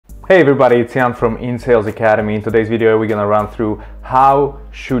Hey everybody, it's Jan from InSales Academy. In today's video, we're gonna run through how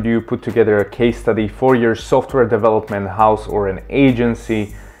should you put together a case study for your software development house or an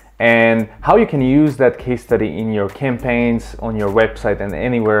agency, and how you can use that case study in your campaigns, on your website, and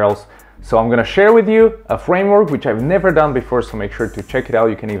anywhere else. So I'm gonna share with you a framework which I've never done before, so make sure to check it out.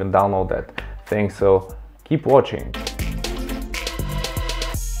 You can even download that thing, so keep watching.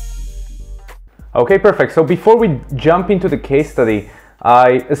 Okay, perfect. So before we jump into the case study,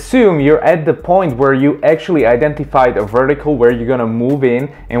 I assume you're at the point where you actually identified a vertical where you're gonna move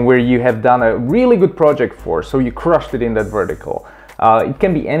in and where you have done a really good project for, so you crushed it in that vertical. It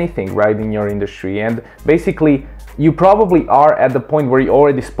can be anything, right, in your industry, and basically you probably are at the point where you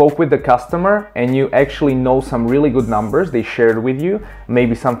already spoke with the customer and you actually know some really good numbers they shared with you,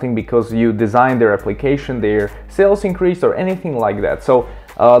 maybe something because you designed their application, their sales increased or anything like that. So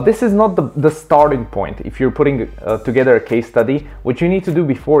this is not the starting point. If you're putting together a case study, what you need to do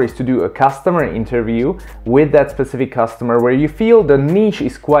before is to do a customer interview with that specific customer where you feel the niche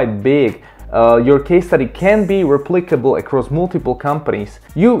is quite big. Your case study can be replicable across multiple companies.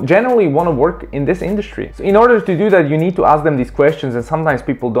 You generally want to work in this industry. So in order to do that, you need to ask them these questions, and sometimes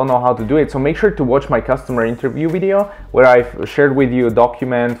people don't know how to do it. So make sure to watch my customer interview video where I've shared with you a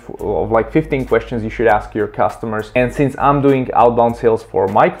document of like 15 questions you should ask your customers. And since I'm doing outbound sales for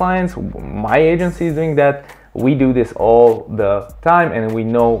my clients, my agency is doing that, we do this all the time and we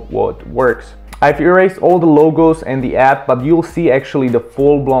know what works. I've erased all the logos and the app, but you'll see actually the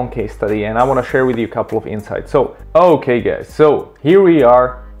full-blown case study, and I want to share with you a couple of insights. So, okay guys, so here we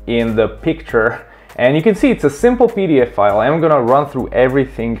are in the picture, and you can see it's a simple PDF file. I'm gonna run through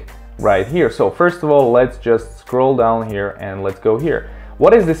everything right here. So first of all, let's just scroll down here and let's go here.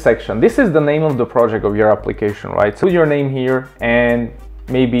 What is this section? This is the name of the project of your application, right? So your name here and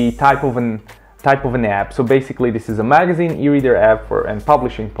maybe type of an app. So basically this is a magazine, e-reader app and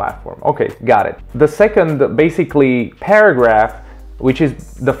publishing platform. Okay, got it. The second basically paragraph, which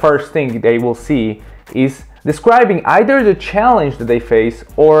is the first thing they will see, is describing either the challenge that they face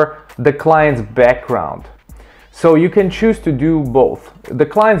or the client's background. So you can choose to do both. The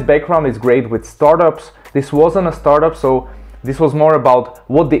client's background is great with startups. This wasn't a startup, so this was more about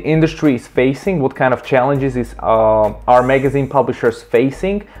what the industry is facing, what kind of challenges are magazine publishers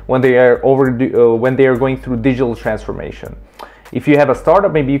facing when they are going through digital transformation. If you have a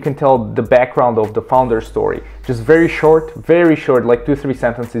startup, maybe you can tell the background of the founder story. Just very short, like 2-3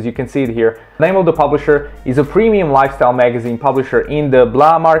 sentences. You can see it here. The name of the publisher is a premium lifestyle magazine publisher in the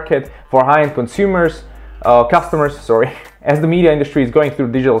blah market for high-end customers. As the media industry is going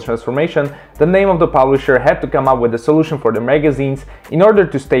through digital transformation, the name of the publisher had to come up with a solution for the magazines in order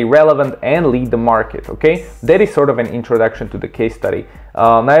to stay relevant and lead the market, okay? That is sort of an introduction to the case study.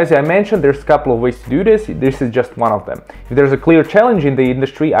 Now, as I mentioned, there's a couple of ways to do this. This is just one of them. If there's a clear challenge in the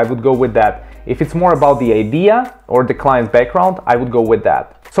industry, I would go with that. If it's more about the idea or the client's background, I would go with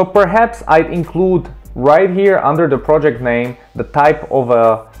that. So perhaps I'd include right here under the project name the type of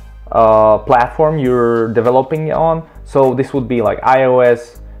a platform you're developing on. So this would be like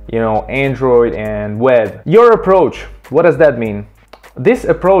iOS, Android and web. Your approach, what does that mean? This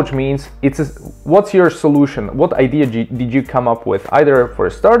approach means what's your solution? What idea did you come up with, either for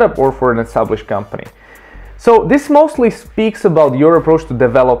a startup or for an established company? So this mostly speaks about your approach to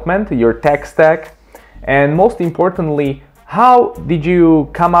development, your tech stack, and most importantly, how did you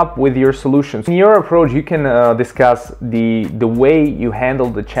come up with your solutions? In your approach, you can discuss the way you handle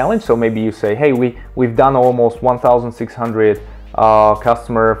the challenge. So maybe you say, hey, we've done almost 1,600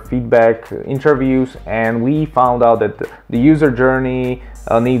 customer feedback interviews, and we found out that the user journey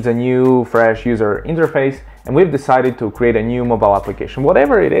needs a new, fresh user interface, and we've decided to create a new mobile application.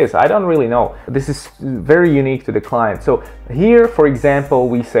 Whatever it is, I don't really know. This is very unique to the client. So here, for example,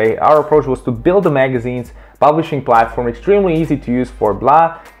 we say our approach was to build the magazine's publishing platform extremely easy to use for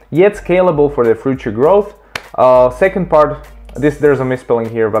blah, yet scalable for the future growth. Second part, there's a misspelling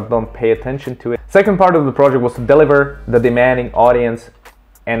here, but don't pay attention to it. Second part of the project was to deliver the demanding audience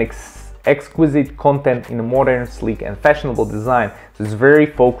and exquisite content in a modern, sleek, and fashionable design. So it's very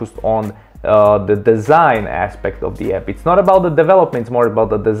focused on the design aspect of the app. It's not about the development, it's more about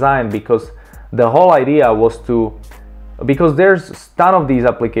the design, because the whole idea was because there's a ton of these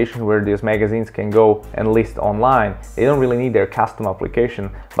applications where these magazines can go and list online. They don't really need their custom application,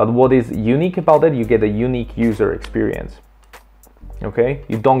 but what is unique about that, you get a unique user experience. Okay,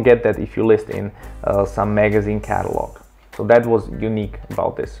 you don't get that if you list in some magazine catalog. So that was unique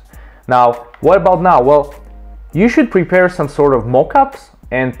about this. Now, what about now? Well, you should prepare some sort of mock-ups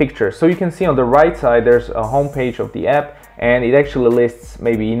and pictures. So you can see on the right side, there's a home page of the app, and it actually lists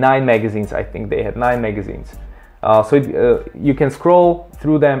maybe 9 magazines. I think they had 9 magazines. You can scroll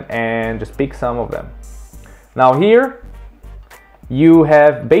through them and just pick some of them. Now here you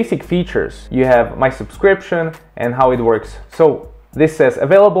have basic features. You have my subscription and how it works. So this says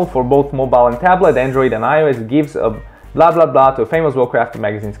available for both mobile and tablet, Android and iOS, gives a blah blah blah to a famous well-crafted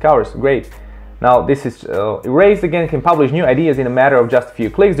magazine's covers. Great. Now this is erased again, can publish new ideas in a matter of just a few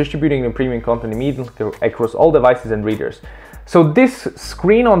clicks, distributing the premium content immediately across all devices and readers. So this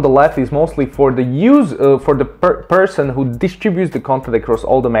screen on the left is mostly for the person who distributes the content across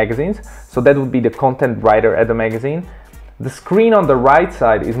all the magazines. So that would be the content writer at the magazine. The screen on the right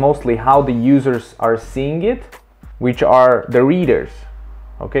side is mostly how the users are seeing it, which are the readers.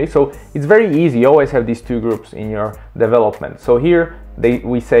 Okay, so it's very easy. You always have these two groups in your development. So here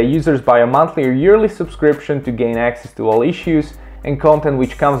we say users buy a monthly or yearly subscription to gain access to all issues and content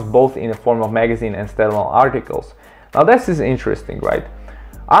which comes both in the form of magazine and standalone articles. Now this is interesting, right?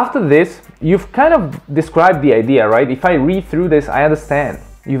 After this, you've kind of described the idea, right? If I read through this, I understand.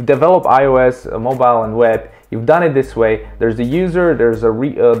 You've developed iOS, mobile and web. You've done it this way. There's a user, there's a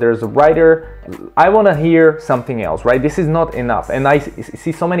writer. I want to hear something else, right? This is not enough. And I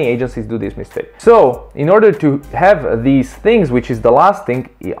see so many agencies do this mistake. So in order to have these things, which is the last thing,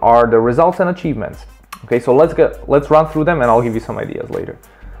 are the results and achievements. Okay, so let's run through them and I'll give you some ideas later.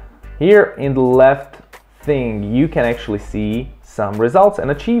 Here in the left thing, you can actually see some results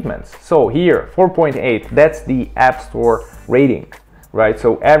and achievements. So here, 4.8, that's the App Store rating. Right,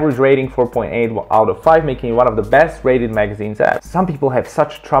 so average rating 4.8 out of 5, making it one of the best rated magazines apps. Some people have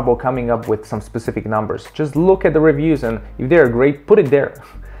such trouble coming up with some specific numbers. Just look at the reviews and if they're great, put it there.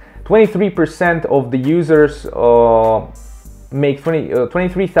 23% of the users make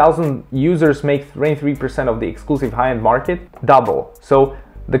 23,000 users make 23% of the exclusive high-end market, double. So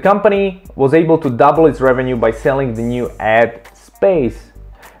the company was able to double its revenue by selling the new ad space.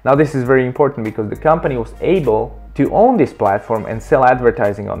 Now this is very important because the company was able to own this platform and sell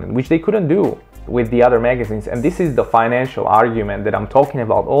advertising on it, which they couldn't do with the other magazines. And this is the financial argument that I'm talking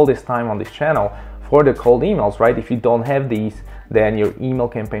about all this time on this channel for the cold emails, right? If you don't have these, then your email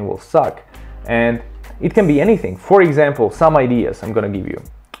campaign will suck. And it can be anything. For example, some ideas I'm gonna give you.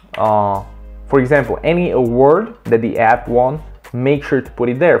 For example, any award that the app won, make sure to put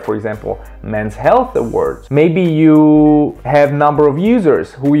it there. For example, Men's Health Awards. Maybe you have number of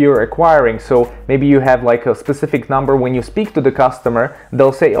users who you're acquiring. So maybe you have like a specific number. When you speak to the customer,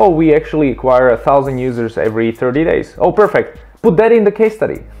 they'll say, oh, we actually acquire 1,000 users every 30 days. Oh, perfect. Put that in the case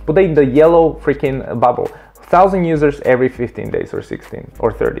study. Put that in the yellow freaking bubble. 1,000 users every 15 days or 16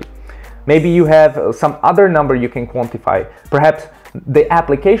 or 30. Maybe you have some other number you can quantify. Perhaps the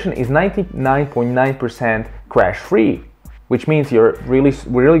application is 99.9% crash free, which means you're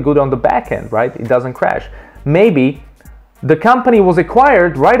really good on the back end, right? It doesn't crash. Maybe the company was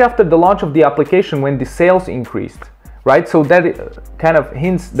acquired right after the launch of the application when the sales increased, right? So that kind of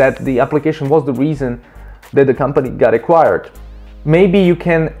hints that the application was the reason that the company got acquired. Maybe you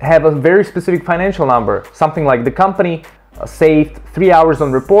can have a very specific financial number, something like the company saved 3 hours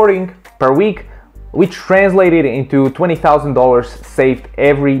on reporting per week, which translated into $20,000 saved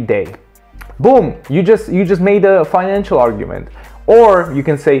every day. Boom, you just made a financial argument. Or you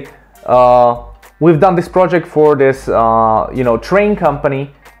can say, we've done this project for this train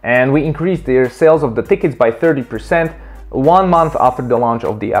company and we increased their sales of the tickets by 30% 1 month after the launch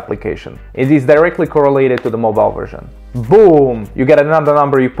of the application. It is directly correlated to the mobile version. Boom, you get another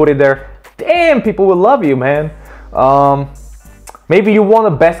number, you put it there. Damn, people will love you, man. Maybe you won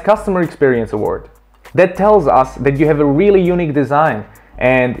a Best Customer Experience Award. That tells us that you have a really unique design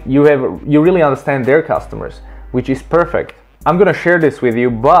and you really understand their customers, which is perfect. I'm gonna share this with you,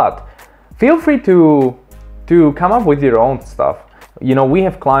 but feel free to come up with your own stuff. You know, we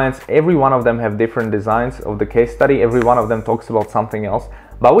have clients, every one of them have different designs of the case study, every one of them talks about something else,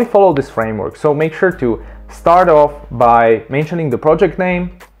 but we follow this framework. So make sure to start off by mentioning the project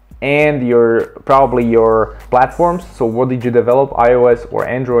name and probably your platforms. So what did you develop, iOS or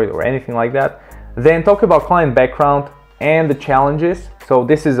Android or anything like that? Then talk about client background and the challenges. So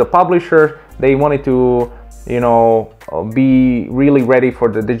this is a publisher, they wanted to be really ready for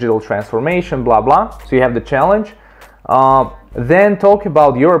the digital transformation, blah blah. So you have the challenge. Then talk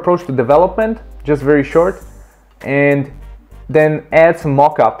about your approach to development, just very short, and then add some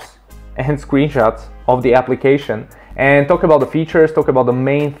mock-ups and screenshots of the application and talk about the features, talk about the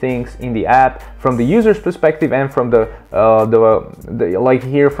main things in the app from the user's perspective and from like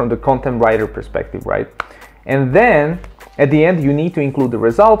here from the content writer perspective, right? And then at the end you need to include the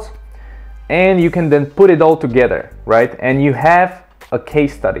results and you can then put it all together, right? And you have a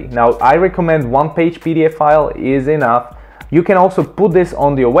case study. Now I recommend 1-page PDF file is enough. You can also put this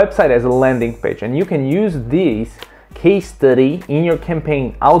on your website as a landing page, and you can use these case study in your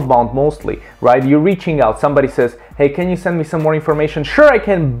campaign outbound mostly, right? You're reaching out, somebody says, hey, can you send me some more information? Sure, I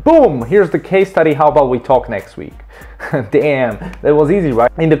can. Boom, here's the case study. How about we talk next week? Damn, that was easy, right?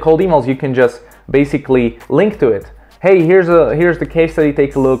 In the cold emails, you can just basically link to it. Hey, here's the case study,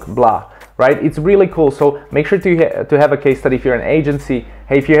 take a look, blah, right? It's really cool. So make sure to have a case study if you're an agency.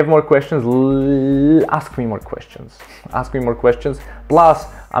 Hey, if you have more questions, ask me more questions. Ask me more questions. Plus,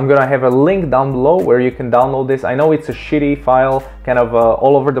 I'm gonna have a link down below where you can download this. I know it's a shitty file, kind of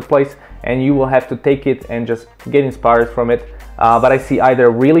all over the place, and you will have to take it and just get inspired from it. But I see either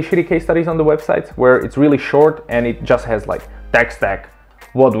really shitty case studies on the websites where it's really short and it just has like tech stack,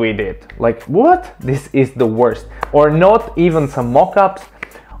 what we did. Like, what? This is the worst. Or not even some mock-ups.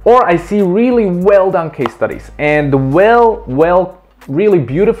 Or I see really well done case studies, and the really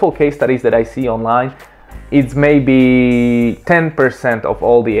beautiful case studies that I see online, it's maybe 10% of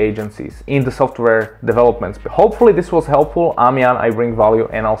all the agencies in the software developments. But hopefully this was helpful. I'm Jan, I bring value,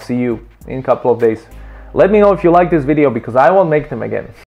 and I'll see you in a couple of days. Let me know if you like this video because I won't make them again.